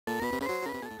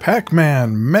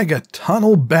Pac-Man Mega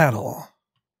Tunnel Battle.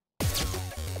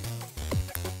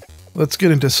 Let's get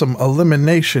into some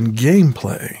elimination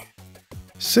gameplay.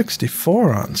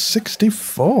 64 on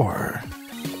 64.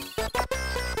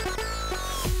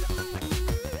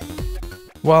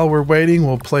 While we're waiting,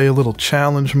 we'll play a little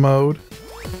challenge mode.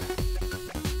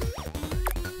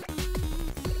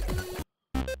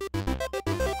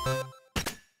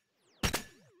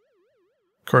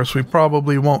 Of course, we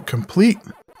probably won't complete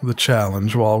the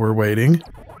challenge while we're waiting,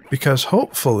 because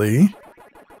hopefully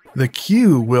the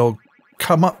queue will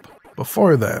come up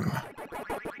before then.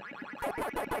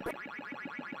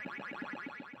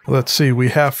 Let's see, we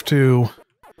have to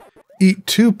eat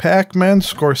 2 Pac-Men,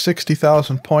 score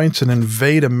 60,000 points, and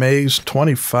invade a maze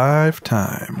 25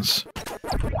 times.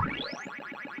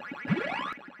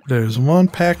 There's 1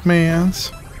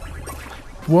 Pac-Man's.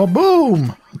 Well,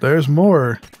 boom! There's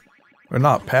more. Or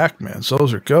not Pac-Mans,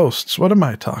 those are ghosts. What am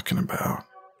I talking about?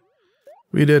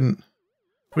 We didn't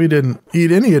eat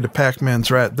any of the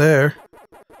Pac-Mans right there.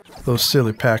 Those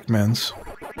silly Pac-Mans.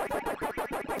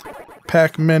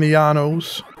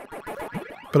 Pac-Manianos.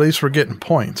 But at least we're getting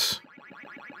points.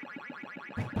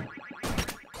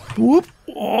 Whoop!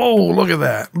 Oh, look at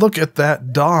that. Look at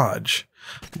that dodge.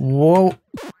 Whoa.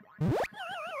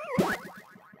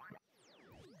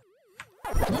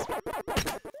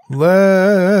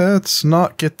 Let's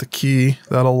not get the key.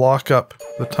 That'll lock up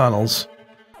the tunnels.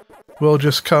 We'll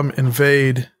just come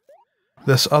invade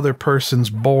this other person's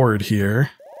board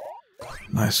here.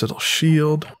 Nice little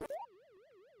shield.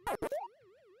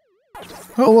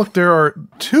 Oh, look, there are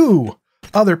 2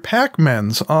 other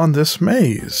Pac-Mans on this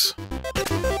maze.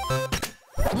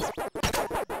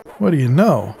 What do you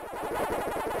know?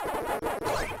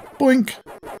 Boink!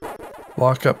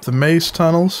 Lock up the maze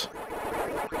tunnels.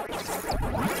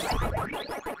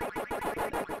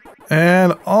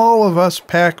 And all of us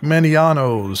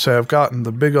Pac-Manianos have gotten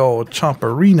the big old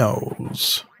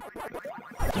chomperinos.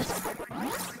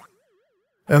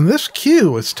 And this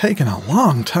queue is taking a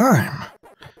long time.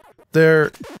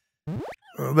 That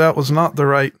was not the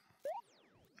right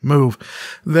move.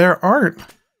 There aren't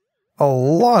a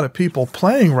lot of people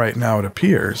playing right now, it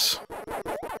appears.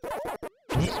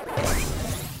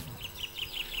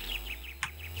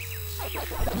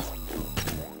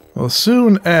 Well, as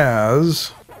soon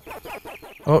as...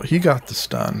 Oh, he got the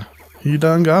stun. He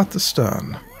done got the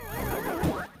stun.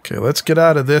 Okay, let's get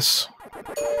out of this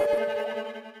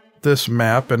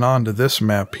map and onto this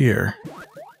map here.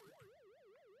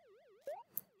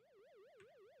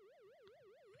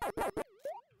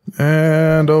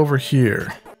 And over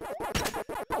here.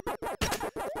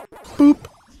 Boop.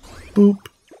 Boop.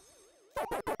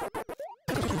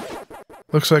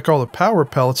 Looks like all the power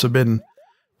pellets have been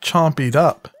chompied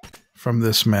up from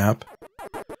this map.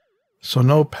 So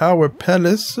no power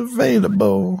pellets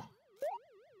available.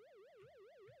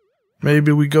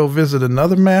 Maybe we go visit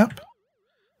another map?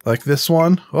 Like this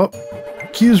one? Oh,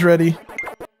 queue's ready.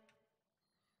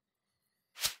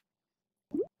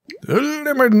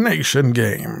 Elimination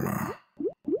game.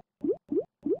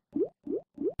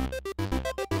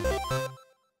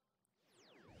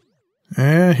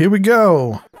 And here we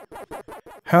go.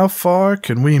 How far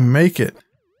can we make it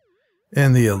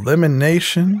in the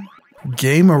elimination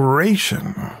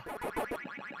gameration?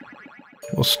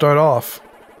 We'll start off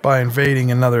by invading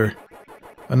another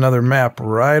map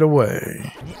right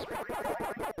away.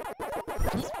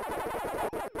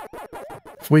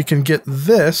 If we can get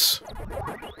this,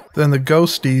 then the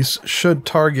ghosties should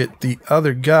target the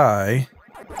other guy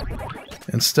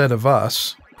instead of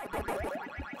us.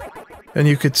 And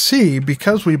you could see,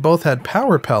 because we both had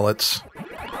power pellets,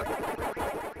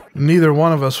 neither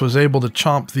one of us was able to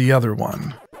chomp the other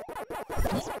one.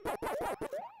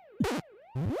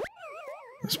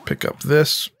 Let's pick up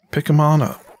this. Pick him on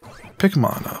up. Pick him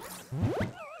on up.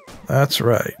 That's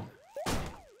right.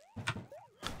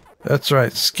 That's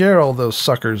right. Scare all those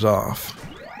suckers off.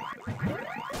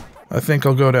 I think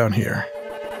I'll go down here.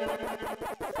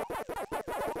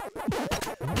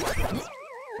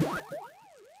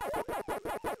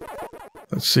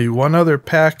 Let's see. One other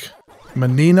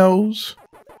Pac-Maninos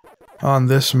on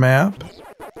this map.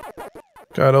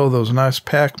 Got all those nice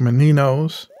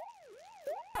Pac-Maninos.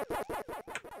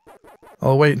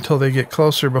 I'll wait until they get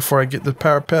closer before I get the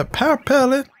power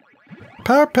pellet.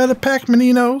 Power pellet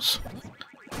Pac-Maninos.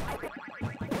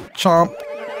 Chomp.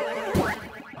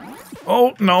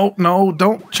 Oh, no, no,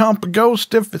 don't chomp a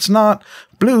ghost if it's not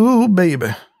blue,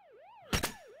 baby.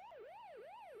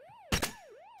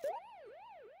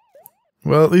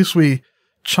 Well, at least we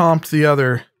chomped the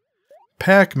other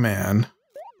Pac-Man,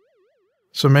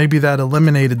 so maybe that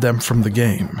eliminated them from the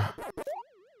game.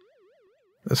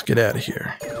 Let's get out of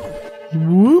here.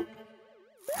 Whoop.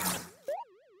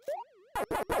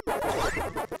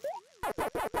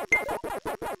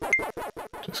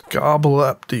 Just gobble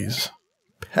up these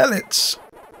pellets.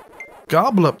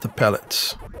 Gobble up the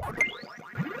pellets.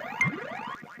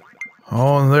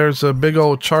 Oh, and there's a big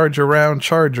old charge around.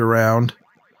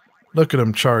 Look at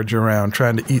him charge around,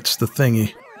 trying to eat the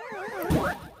thingy.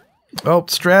 Oh,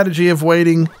 strategy of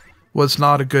waiting was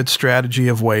not a good strategy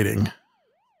of waiting.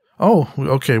 Oh,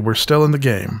 okay, we're still in the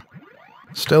game.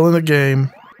 Still in the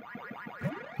game.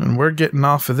 And we're getting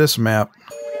off of this map.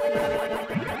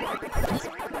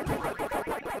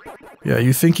 Yeah,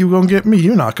 you think you gonna get me?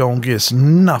 You're not gonna get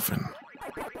nothing.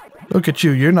 Look at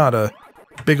you, you're not a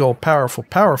big old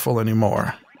powerful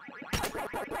anymore.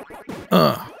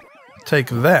 Take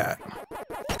that.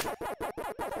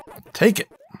 Take it.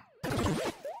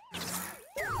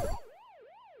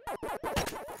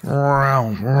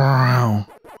 Wow.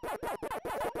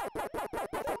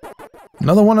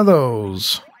 Another one of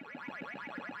those.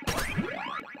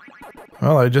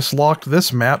 Well, I just locked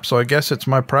this map, so I guess it's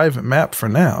my private map for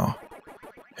now.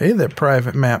 Hey there,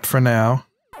 private map for now.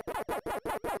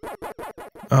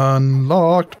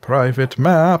 Unlocked private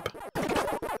map.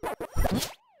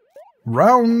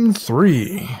 Round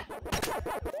 3.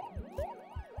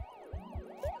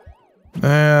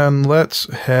 And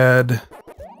let's head...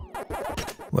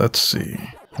 Let's see.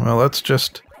 Well, let's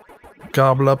just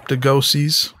gobble up the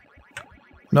ghosties.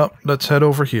 Nope, let's head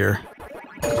over here.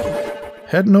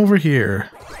 Heading over here.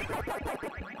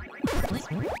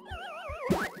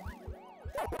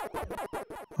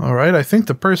 Alright, I think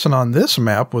the person on this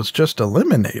map was just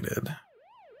eliminated.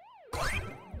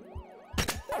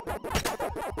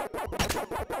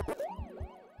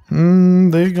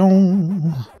 They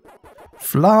gon'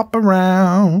 flop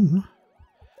around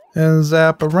and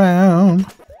zap around.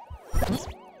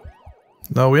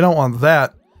 No, we don't want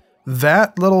that.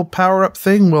 That little power-up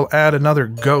thing will add another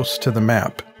ghost to the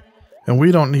map. And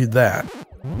we don't need that.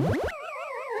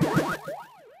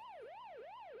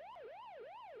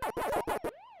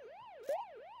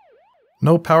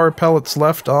 No power pellets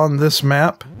left on this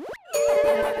map.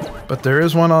 But there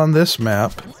is one on this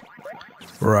map.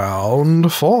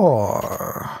 Round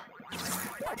 4.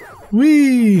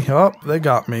 Whee! Oh, they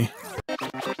got me.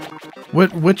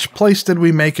 Which place did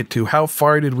we make it to? How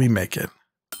far did we make it?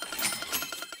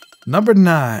 Number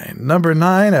 9. Number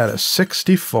 9 out of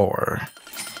 64.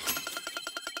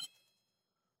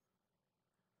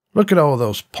 Look at all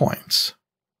those points.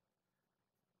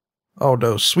 Oh,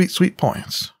 those sweet, sweet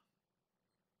points.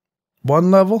 One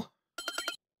level?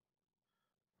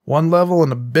 One level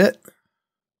and a bit?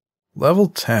 Level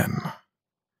 10.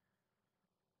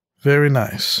 Very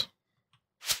nice.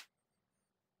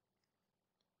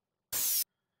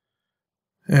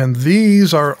 And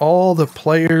these are all the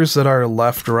players that are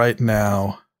left right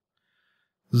now.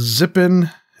 Zipping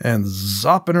and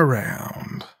zopping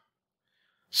around.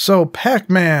 So,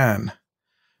 Pac-Man!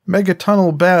 Mega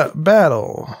Tunnel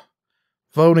Battle.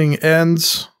 Voting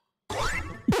ends.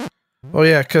 Oh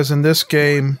yeah, because in this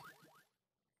game,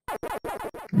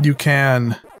 you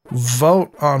can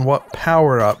vote on what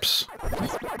power-ups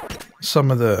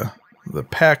some of the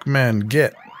Pac-Men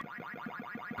get.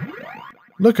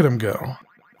 Look at him go.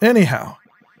 Anyhow,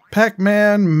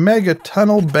 Pac-Man Mega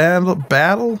Tunnel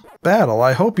Battle.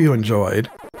 I hope you enjoyed.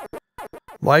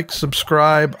 Like,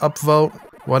 subscribe, upvote,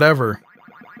 whatever.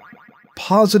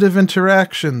 Positive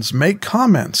interactions, make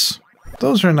comments.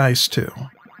 Those are nice too.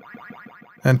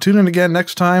 And tune in again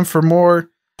next time for more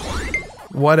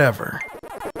whatever.